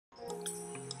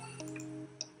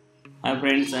Hi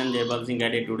friends, and Debugging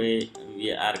Guide. Today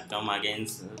we are come again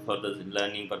for the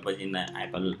learning purpose in the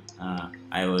Apple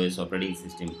iOS operating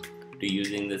system to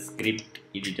using the script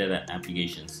editor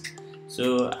applications.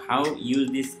 So how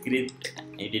use this script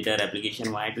editor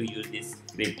application? Why to use this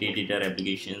script editor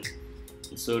applications?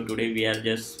 So today we are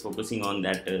just focusing on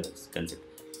that concept.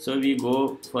 So we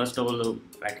go first of all the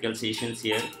practical sessions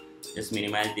here. Just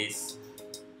minimize this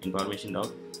information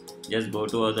down. Just go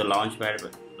to the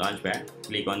launchpad,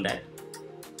 click on that.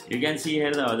 You can see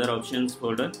here the other options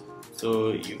folder,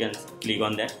 so you can click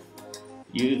on that.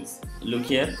 You look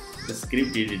here the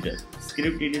script editor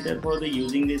for the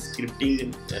using the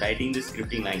scripting, writing the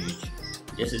scripting language,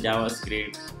 just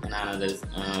JavaScript and another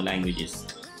languages.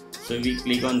 So we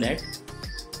click on that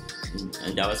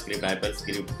JavaScript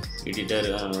AppleScript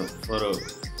editor for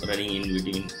running in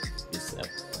between this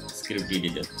script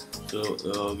editor.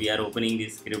 So we are opening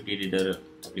this script editor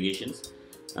applications.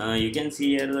 You can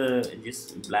see here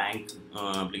this blank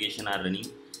application are running,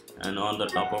 and on the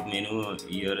top of menu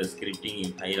your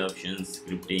scripting file options,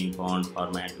 scripting, font,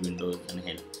 format, windows and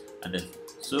help others.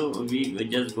 So we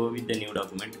just go with the new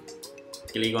document,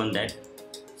 click on that.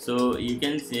 So you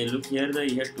can see, look here, the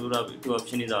here two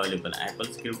option is available, Apple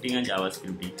scripting and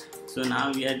JavaScripting. So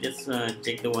now we are just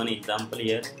check the one example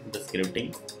here, the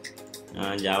scripting,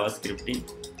 JavaScripting.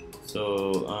 So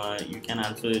you can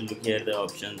also look here the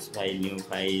options, file, new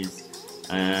files,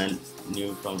 and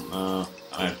new from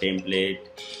template.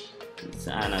 It's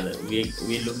another we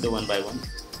look the one by one.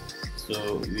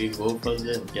 So we go for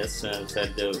the just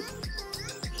search the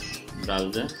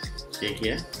browser, check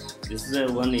here. This is a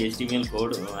one HTML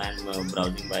code. I'm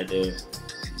browsing by the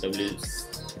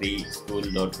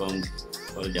w3school.com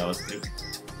for JavaScript.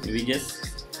 We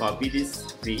just copy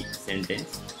this three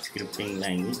sentence, scripting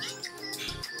language,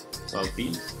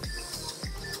 copy,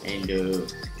 and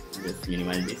just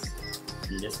minimize this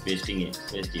and just paste here.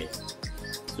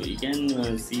 So you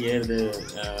can see here the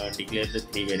declare the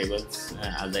three variables,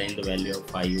 assign the value of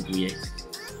 5 to x,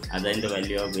 assign the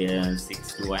value of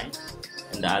 6 to y,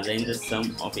 and assign the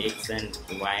sum of x and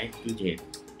y to z.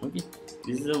 Okay,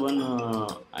 this is a one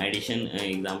addition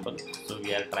example. So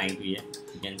we are trying to here,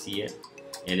 you can see here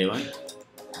 11.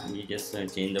 We just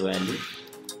change the value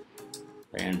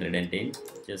 510,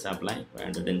 just apply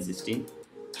 516.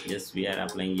 Just we are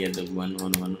applying here the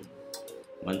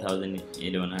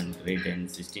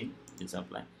 1116, just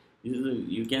apply. This is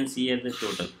you can see here the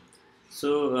total.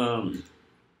 So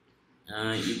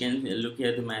you can look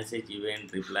here the message,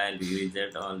 event, reply,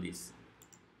 result, all this.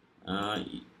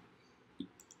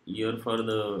 Here for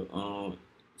the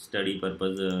study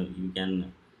purpose, you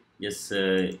can just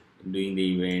doing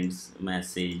the events,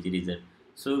 message, result.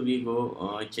 So we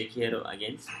go check here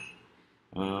again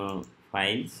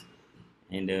files,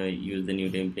 and use the new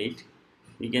template.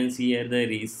 You can see here the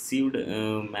received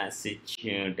message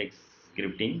text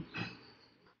scripting.